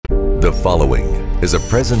The following is a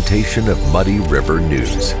presentation of Muddy River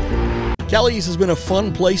News. Kelly's has been a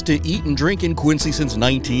fun place to eat and drink in Quincy since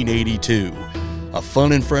 1982. A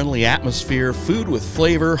fun and friendly atmosphere, food with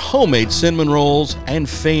flavor, homemade cinnamon rolls, and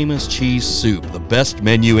famous cheese soup, the best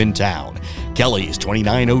menu in town. Kelly's,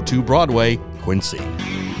 2902 Broadway, Quincy.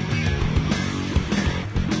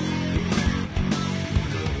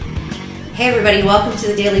 Hey everybody, welcome to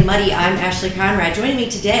the Daily Muddy. I'm Ashley Conrad. Joining me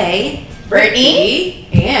today, Brittany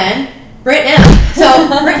and Brittany. So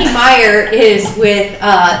Brittany Meyer is with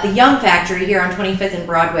the Yum Factory here on 25th and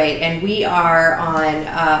Broadway, and we are on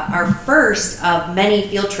our first of many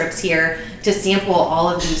field trips here to sample all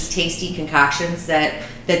of these tasty concoctions that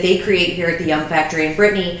they create here at the Yum Factory. And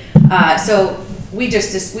Brittany, so we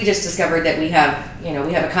just discovered that we have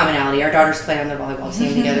a commonality. Our daughters play on the volleyball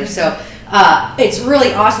team together, so. It's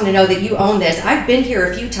really awesome to know that you own this. I've been here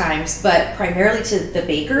a few times, but primarily to the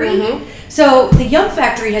bakery. Mm-hmm. So the Yum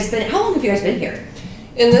Factory has been, how long have you guys been here?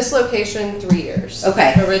 In this location, 3 years.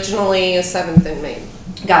 Okay. Originally 7th in Maine.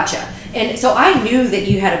 Gotcha. And so I knew that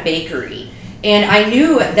you had a bakery. And I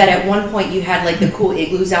knew that at one point you had like the cool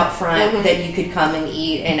igloos out front that you could come and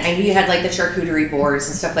eat. And I knew you had like the charcuterie boards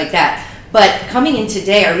and stuff like that. But coming in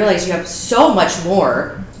today, I realized you have so much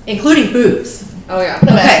more, including booze. Oh yeah, the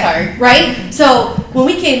best part, right? So when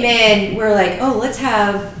we came in, we're like, oh, let's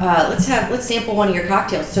sample one of your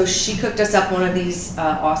cocktails. So she cooked us up one of these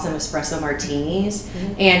awesome espresso martinis,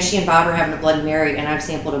 and she and Bob are having a Bloody Mary, and I've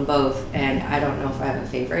sampled them both, and I don't know if I have a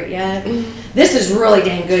favorite yet. This is really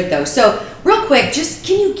dang good though. So real quick, just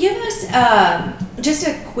can you give us just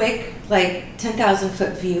a quick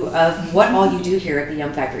 10,000-foot view of what all you do here at the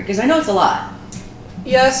Yum Factory? Because I know it's a lot.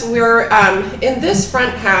 Yes, we're in this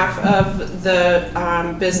front half of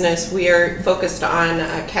the business. We are focused on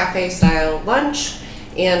a cafe-style lunch,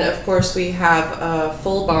 and of course we have a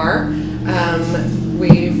full bar.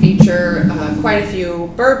 We feature quite a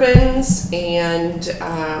few bourbons and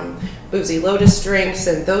boozy lotus drinks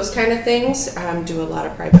and those kind of things. Do a lot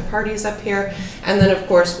of private parties up here, and then of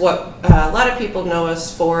course what a lot of people know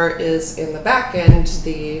us for is in the back end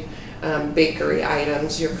the bakery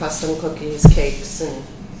items, your custom cookies, cakes, and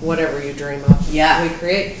whatever you dream of. Yeah, we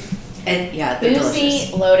create. And yeah, they're boozy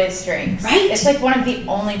delicious. lotus drinks. Right? It's like one of the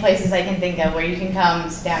only places I can think of where you can come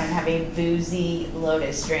sit down and have a boozy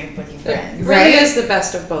lotus drink with your friends. It really is the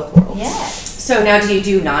best of both worlds. Yes. So now do you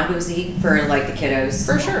do non-boozy for like the kiddos?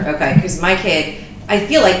 For sure. Okay, because my kid, I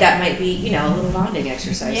feel like that might be, a little bonding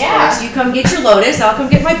exercise. Yeah. So you come get your lotus, I'll come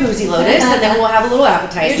get my boozy lotus, and then we'll have a little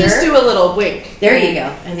appetizer. You just do a little wink. There you go.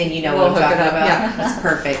 And then you know We'll what I'm hook talking it up. about. Yeah. That's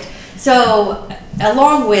perfect. So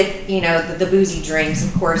along with, the boozy drinks,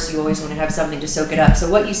 of course, you always want to have something to soak it up. So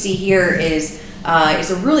what you see here is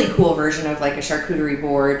a really cool version of like a charcuterie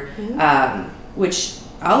board, which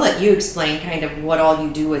I'll let you explain kind of what all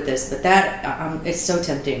you do with this, but that it's so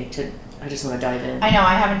tempting to. I just want to dive in. I know,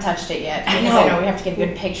 I haven't touched it yet. I because know. I know we have to get a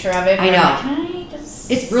good picture of it. I know. Can I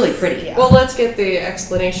just... It's really pretty. Yeah. Well, let's get the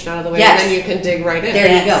explanation out of the way, Yes. and then you can dig right in.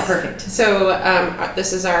 There you go. Perfect. So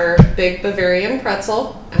this is our big Bavarian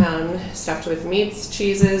pretzel, stuffed with meats,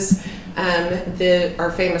 cheeses,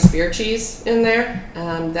 our famous beer cheese in there.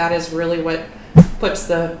 That is really what puts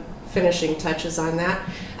the finishing touches on that.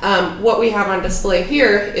 What we have on display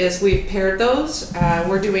here is we've paired those.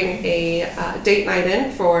 We're doing a date night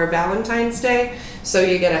in for Valentine's Day, so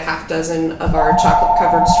you get a half dozen of our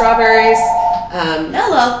chocolate-covered strawberries.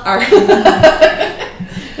 Hello.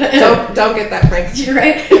 Don't get that, Frank. You're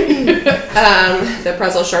right. The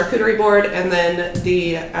pretzel charcuterie board, and then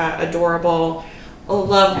the adorable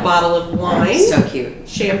love bottle of wine. So cute.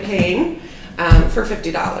 Champagne for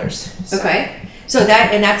 $50. So. Okay. So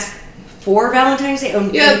that's for Valentine's Day?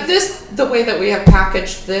 Yeah, the way that we have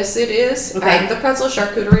packaged this, it is. Okay. The pretzel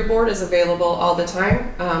charcuterie board is available all the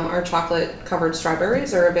time. Our chocolate-covered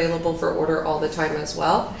strawberries are available for order all the time as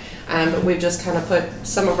well. We've just kind of put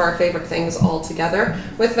some of our favorite things all together.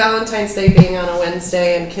 With Valentine's Day being on a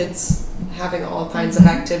Wednesday and kids having all kinds of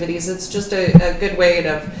activities, it's just a good way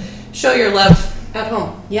to show your love at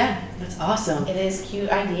home. Yeah, that's awesome. It is a cute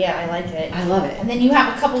idea. I like it. I love it. And then you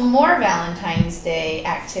have a couple more Valentine's Day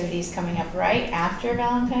activities coming up, right? After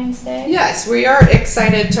Valentine's Day? Yes, we are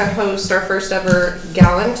excited to host our first ever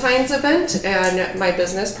Galentine's event, and my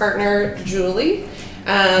business partner, Julie,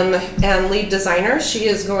 and lead designer, she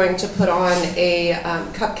is going to put on a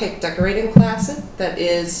cupcake decorating class that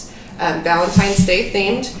is Valentine's Day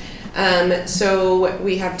themed. So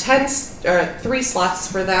we have 3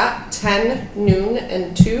 slots for that, 10, noon,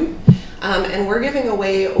 and 2. And we're giving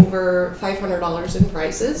away over $500 in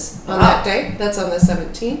prizes on that day. That's on the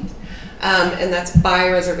 17th. And that's by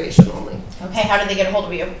reservation only. Okay, how do they get a hold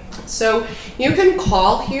of you? So you can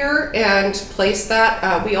call here and place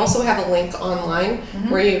that. We also have a link online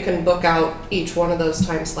where you can book out each one of those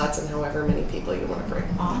time slots and however many people you want to bring.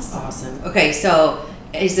 Awesome. Okay, so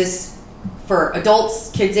is this for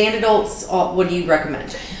adults, kids and adults? What do you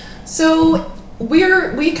recommend? So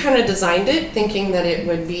we kind of designed it thinking that it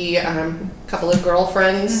would be a couple of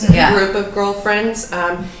girlfriends, a group of girlfriends.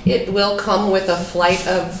 It will come with a flight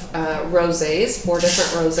of rosés, 4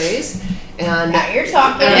 different rosés. And now you're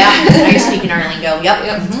talking. Now you're speaking our lingo.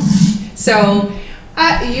 Yep. So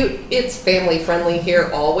it's family friendly here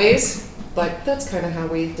always, but that's kind of how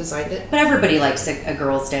we designed it. But everybody likes a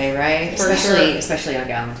girls' day, right? For sure. Especially on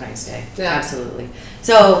Valentine's Day. Yeah. Absolutely.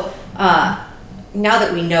 So now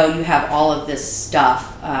that we know you have all of this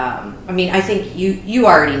stuff, I mean, I think you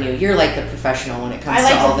already knew. You're like the professional when it comes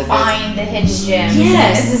to all the goods. I like to find the hidden gems.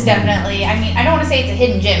 Yes. This is definitely, I mean, I don't want to say it's a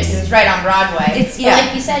hidden gem because it's right on Broadway. But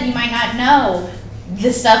like you said, you might not know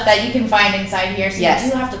the stuff that you can find inside here, so you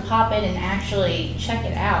do have to pop in and actually check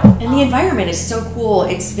it out. And the environment is so cool.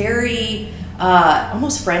 It's very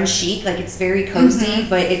almost friend chic, like it's very cozy,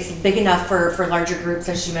 but it's big enough for larger groups,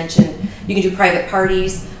 as you mentioned. You can do private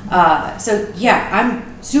parties. So yeah,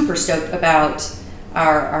 I'm super stoked about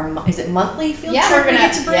our is it monthly field trip we're gonna we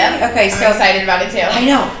get to bring? Yep. Okay, I'm excited about it too. I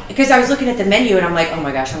know, because I was looking at the menu and I'm like, oh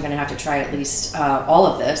my gosh, I'm gonna have to try at least all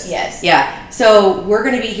of this. Yes. Yeah. So we're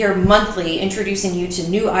gonna be here monthly, introducing you to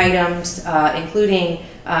new items, including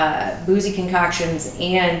boozy concoctions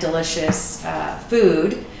and delicious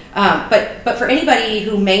food. But for anybody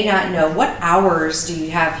who may not know, what hours do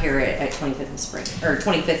you have here at 25th and Spring, or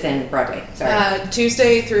 25th and Broadway? Sorry.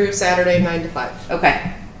 Tuesday through Saturday, 9 to 5.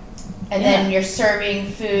 Okay. And then you're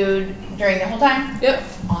serving food during the whole time? Yep.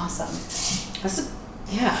 Awesome.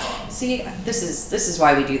 See, this is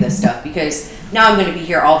why we do this stuff, because now I'm going to be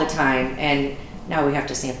here all the time, and now we have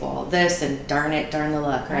to sample all of this, and darn the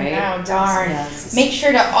luck, right? Oh, darn. Yes. Make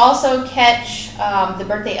sure to also catch the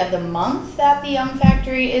birthday of the month that the Yum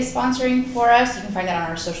Factory is sponsoring for us. You can find that on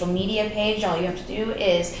our social media page. All you have to do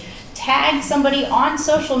is tag somebody on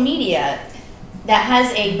social media that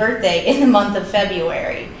has a birthday in the month of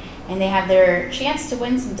February, and they have their chance to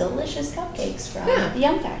win some delicious cupcakes from the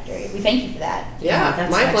Yum Factory. We thank you for that. Yeah, that's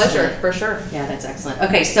my excellent. pleasure, for sure. Yeah, that's excellent.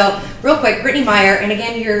 Okay, so real quick, Brittany Meyer, and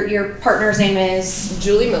again, your partner's name is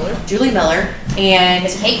Julie Miller, and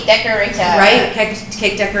The cake decorator. right,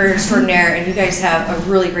 cake decorator extraordinaire, and you guys have a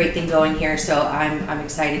really great thing going here. So I'm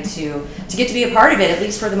excited to get to be a part of it, at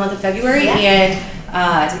least for the month of February, and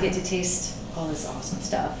to get to taste all this awesome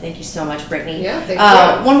stuff. Thank you so much, Brittany. Yeah, thank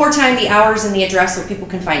you. One more time, the hours and the address so people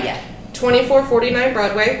can find you. 2449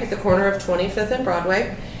 Broadway, at the corner of 25th and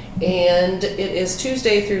Broadway. And it is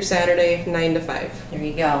Tuesday through Saturday, 9 to 5. There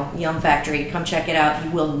you go. Yum Factory. Come check it out.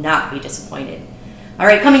 You will not be disappointed. All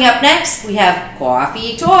right, coming up next, we have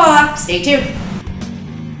Coffee Talk. Stay tuned.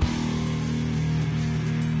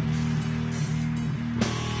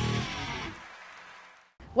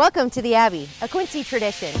 Welcome to the Abbey, a Quincy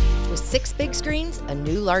tradition. With 6 big screens, a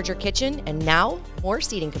new larger kitchen, and now more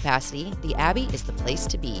seating capacity, the Abbey is the place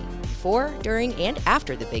to be before, during, and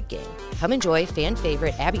after the big game. Come enjoy fan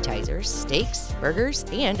favorite appetizers, steaks, burgers,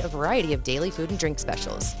 and a variety of daily food and drink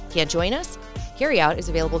specials. Can't join us? Carryout is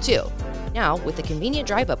available too. Now with a convenient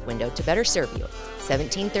drive-up window to better serve you.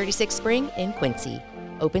 1736 Spring in Quincy.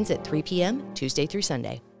 Opens at 3 p.m. Tuesday through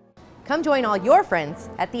Sunday. Come join all your friends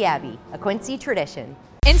at the Abbey, a Quincy tradition.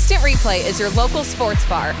 Instant Replay is your local sports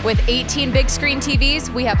bar. With 18 big screen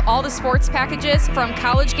TVs, we have all the sports packages from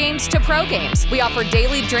college games to pro games. We offer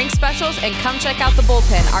daily drink specials, and come check out the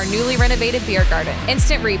Bullpen, our newly renovated beer garden.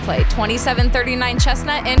 Instant Replay, 2739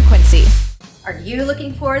 Chestnut in Quincy. Are you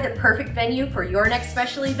looking for the perfect venue for your next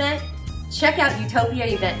special event? Check out Utopia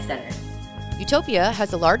Event Center. Utopia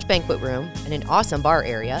has a large banquet room and an awesome bar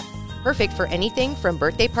area, perfect for anything from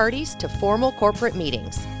birthday parties to formal corporate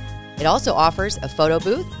meetings. It also offers a photo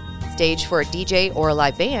booth, stage for a DJ or a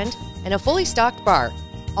live band, and a fully stocked bar,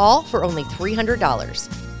 all for only $300.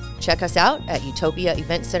 Check us out at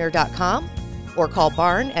utopiaeventcenter.com or call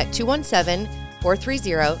Barn at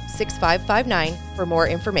 217-430-6559 for more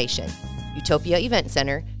information. Utopia Event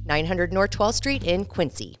Center, 900 North 12th Street in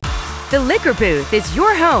Quincy. The Liquor Booth is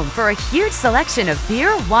your home for a huge selection of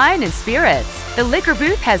beer, wine, and spirits. The Liquor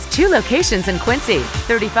Booth has 2 locations in Quincy,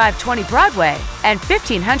 3520 Broadway and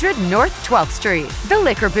 1500 North 12th Street. The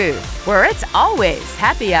Liquor Booth, where it's always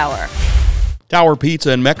happy hour. Tower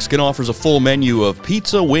Pizza and Mexican offers a full menu of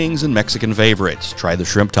pizza, wings, and Mexican favorites. Try the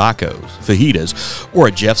shrimp tacos, fajitas, or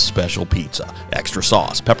a Jeff's special pizza. Extra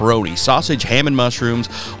sauce, pepperoni, sausage, ham, and mushrooms,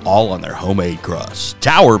 all on their homemade crust.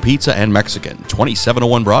 Tower Pizza and Mexican,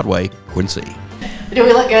 2701 Broadway, Quincy. Do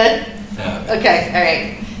we look good? Okay, all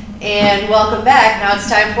right. And welcome back. Now it's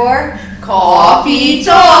time for Coffee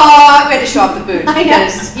Talk. We had to show off the booth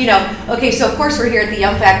because, okay, so of course we're here at the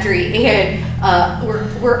Yum Factory and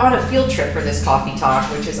we're on a field trip for this Coffee Talk,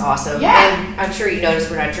 which is awesome. Yeah. And I'm sure you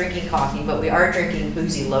noticed we're not drinking coffee, but we are drinking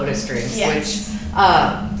boozy lotus drinks, which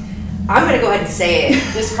I'm going to go ahead and say it.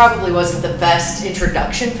 This probably wasn't the best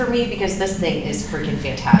introduction for me because this thing is freaking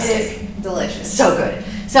fantastic. It is delicious. So good.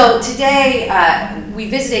 So today we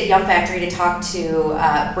visited Yum Factory to talk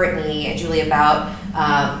to Brittany and Julie about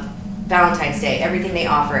Valentine's Day, everything they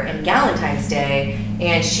offer, and Galentine's Day.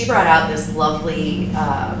 And she brought out this lovely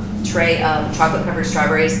tray of chocolate covered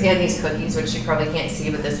strawberries and these cookies, which you probably can't see,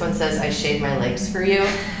 but this one says, "I shaved my legs for you,"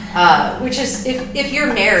 which is, if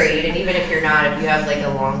you're married, and even if you're not, if you have like a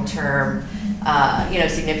long-term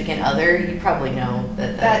significant other, you probably know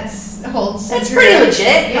that's pretty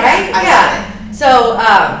legit, right? Yeah. So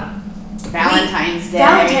Valentine's Day.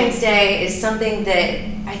 Valentine's Day is something that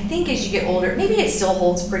I think as you get older, maybe it still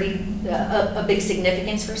holds pretty a big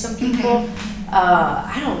significance for some people.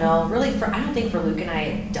 I don't know, really. I don't think for Luke and I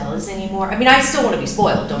it does anymore. I mean, I still want to be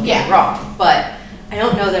spoiled. Don't get me wrong, but I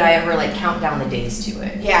don't know that I ever like count down the days to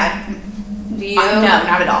it. Yeah. Do you? No,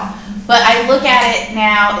 not at all. But I look at it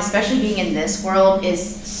now, especially being in this world, is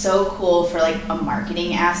so cool for like a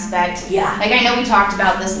marketing aspect. Yeah. Like I know we talked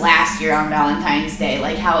about this last year on Valentine's Day,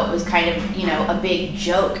 like how it was kind of, a big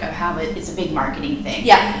joke of how it's a big marketing thing.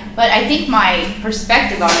 Yeah. But I think my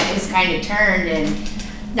perspective on it has kind of turned and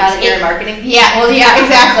now that you're in marketing? Yeah, well, yeah,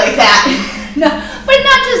 exactly that. No, but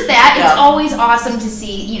not just that. It's always awesome to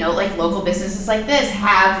see, like local businesses like this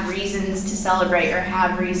have reasons to celebrate or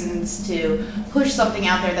have reasons to push something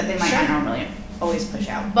out there that they might not normally always push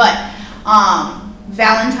out. But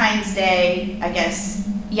Valentine's Day, I guess,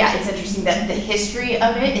 it's interesting that the history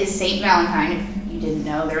of it is Saint Valentine. If you didn't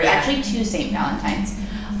know, there were actually 2 Saint Valentines.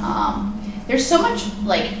 There's so much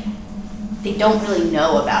they don't really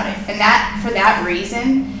know about it, and for that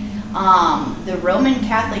reason. The Roman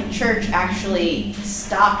Catholic Church actually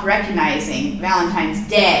stopped recognizing Valentine's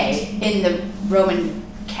Day in the Roman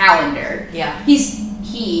calendar. Yeah.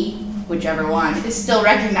 Whichever one, is still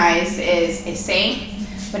recognized as a saint,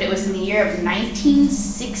 but it was in the year of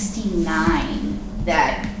 1969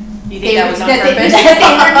 that you think that was on purpose?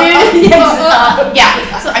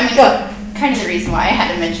 So I mean, kind of the reason why I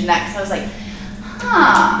had to mention that, because I was like,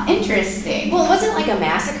 interesting. Well, was it like a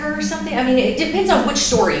massacre or something? I mean, it depends on which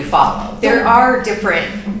story you follow. There are different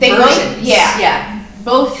versions.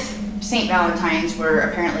 Both St. Valentine's were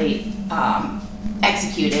apparently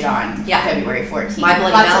executed on February 14th. My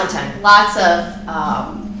Bloody Valentine. Lots of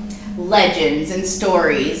legends and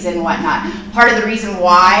stories and whatnot. Part of the reason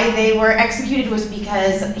why they were executed was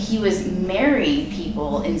because he was marrying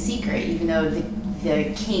people in secret, even though the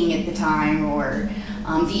king at the time or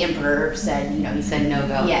the emperor said, he said no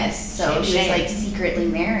go. Yes, so he was like secretly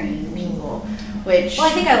marrying people, which. Well,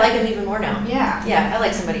 I think I like him even more now. Yeah. Yeah, I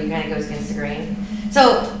like somebody who kind of goes against the grain.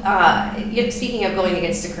 So, speaking of going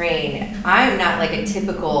against the grain, I'm not like a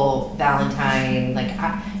typical Valentine.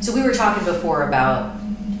 So we were talking before about,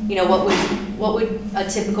 what would a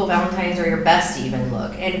typical Valentine's or your best even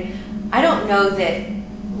look, and I don't know that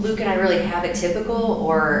Luke and I really have a typical,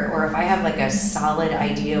 or if I have like a solid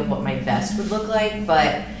idea of what my best would look like,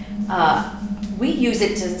 but we use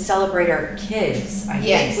it to celebrate our kids, I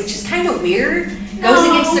think, which is kind of weird. Goes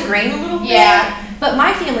against the grain a little bit. Yeah. But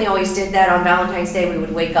my family always did that on Valentine's Day. We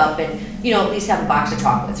would wake up and, at least have a box of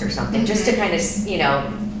chocolates or something, just to kind of,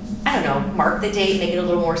 I don't know, mark the date, make it a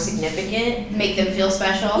little more significant. Make them feel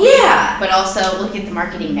special. Yeah. But also, look at the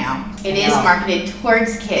marketing now. It is marketed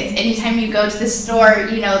towards kids. Anytime you go to the store,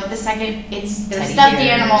 the second it's the stuffed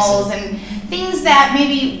animals and things that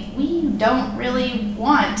maybe we don't really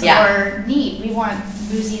want or need. We want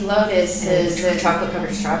boozy lotuses and chocolate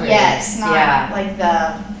covered strawberries. Yes, not like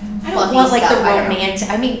the I don't want like the romantic.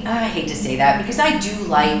 I mean, I hate to say that because I do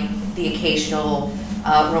like the occasional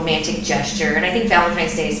romantic gesture, and I think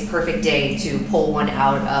Valentine's Day is a perfect day to pull one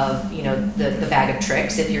out of the bag of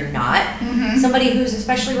tricks if you're not somebody who's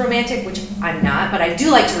especially romantic, which I'm not, but I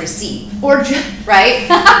do like to receive. Right?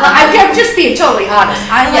 I'm just being totally honest.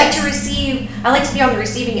 I like to receive. I like to be on the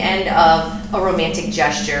receiving end of a romantic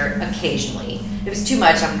gesture occasionally. If it's too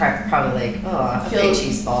much, I'm probably like, a big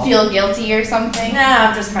cheese ball. Feel guilty or something? Nah,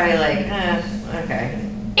 I'm just probably like, okay.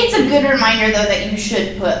 It's a good reminder, though, that you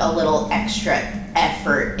should put a little extra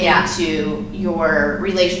effort into your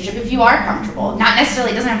relationship if you are comfortable. Not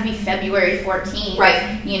necessarily, it doesn't have to be February 14th.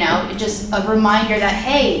 Right. Just a reminder that,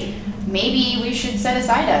 hey, maybe we should set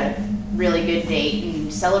aside a really good date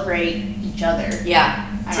and celebrate each other. Yeah.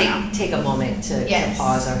 Take a moment to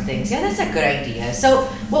pause on things. Yeah, that's a good idea. So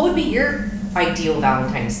what would be your ideal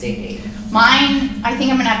Valentine's Day date? Mine, I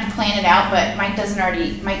think I'm gonna have to plan it out, but Mike doesn't know,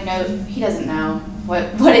 he doesn't know what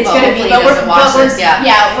it's gonna be. Hopefully he doesn't watch this,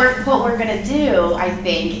 What we're gonna do, I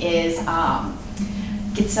think, is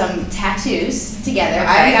get some tattoos together. Okay.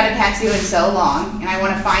 I haven't got a tattoo in so long, and I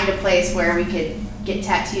want to find a place where we could get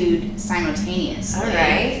tattooed simultaneously. All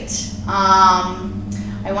right.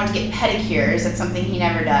 I want to get pedicures. That's something he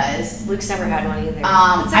never does. Luke's never had one either.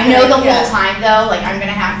 I know the whole time though, like I'm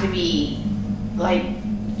gonna have to be like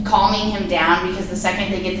calming him down, because the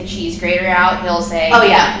second they get the cheese grater out, he'll say, "Oh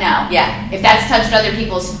yeah, no, yeah." If that's touched other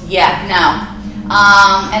people's, Yeah, no.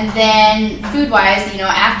 And then food-wise,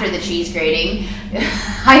 after the cheese grating,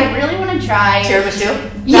 I really want to try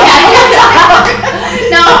tiramisu. Yeah.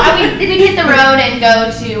 No, I mean we hit the road and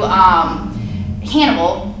go to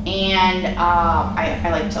Hannibal, and I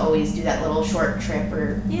like to always do that little short trip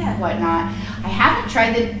or whatnot. I haven't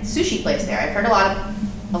tried the sushi place there. I've heard a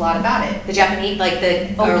lot about it. The Japanese, like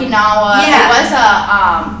the Okinawa. Yeah. It was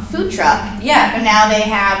a food truck. Yeah. But now they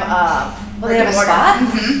have they have a spot?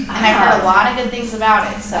 Mm-hmm. And I've heard a lot of good things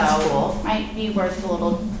about it. So that's cool. Might be worth a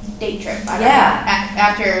little date trip. I don't Yeah. know.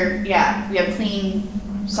 After we have clean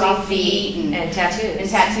soft feet and tattoos. And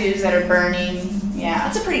tattoos that are burning. Yeah.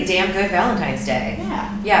 That's a pretty damn good Valentine's Day. Yeah.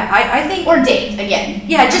 Yeah, I think. Or date again.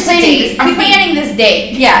 Yeah, just a date. I'm planning this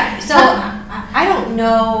date. Yeah. So I don't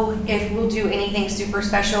know if we'll do anything super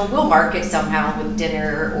special. We'll mark it somehow with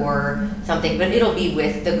dinner or something, but it'll be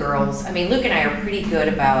with the girls. I mean, Luke and I are pretty good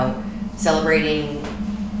about celebrating,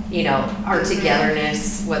 our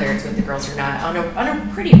togetherness, whether it's with the girls or not, on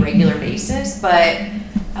a pretty regular basis. But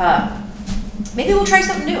maybe we'll try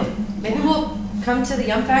something new. Maybe we'll come to the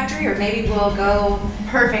Yum Factory, or maybe we'll go.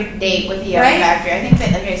 Perfect date with the Yum Factory. I think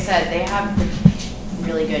that, like I said, they have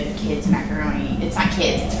really good kids macaroni. It's not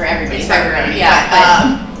kids; it's for everybody. It's for everybody. Yeah,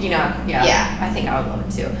 but I think I would love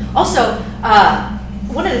it too. Also,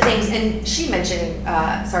 one of the things, and she mentioned,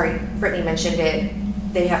 Brittany mentioned it.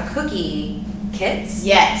 They have cookie kits.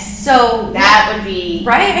 Yes. So that would be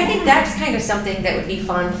right. I think that's kind of something that would be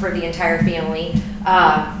fun for the entire family.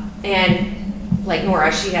 And like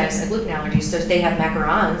Nora, she has a gluten allergy, so they have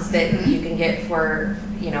macarons that you can get for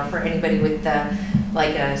anybody with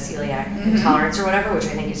like a celiac intolerance or whatever, which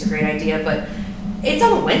I think is a great idea. But it's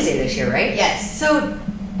on a Wednesday this year, right? Yes. So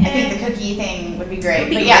I think the cookie thing would be great.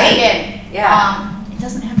 But again, yeah. It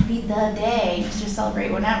doesn't have to be the day. Just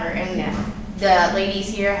celebrate whenever. And the ladies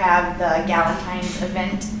here have the Valentine's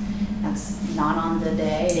event. That's not on the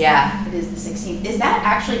day. Yeah. It is the 16th. Is that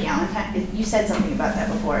actually Valentine's? You said something about that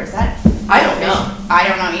before. Is that? I don't know. I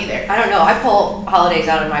don't know either. I don't know. I pull holidays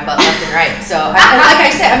out of my butt left and right. So, and like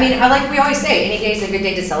I said, like we always say, any day is a good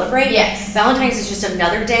day to celebrate. Yes. Valentine's is just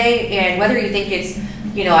another day, and whether you think it's,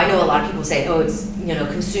 I know a lot of people say, oh, it's,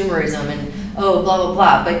 consumerism and oh, blah, blah,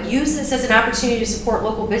 blah. But use this as an opportunity to support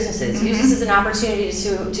local businesses. Use this as an opportunity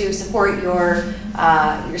to support your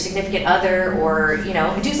significant other, or, do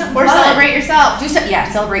something or fun. Celebrate yourself.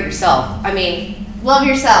 Celebrate yourself. I mean, love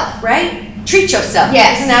yourself. Right? Treat yourself.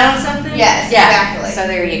 Yes. Isn't that on something? Yes, exactly. So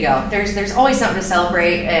there you go. There's always something to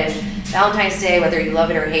celebrate, and Valentine's Day, whether you love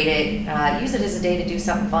it or hate it, use it as a day to do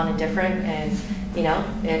something fun and different. And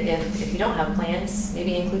if you don't have plans,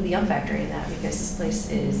 maybe include the Yum Factory in that, because this place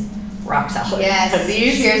is rock solid. Yes.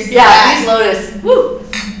 These Lotus. Woo.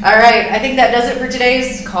 All right. I think that does it for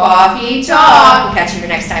today's Coffee Talk. We'll catch you here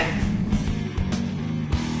next time.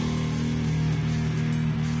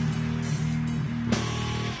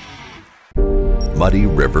 Muddy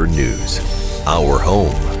River News. Our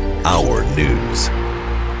home, our news.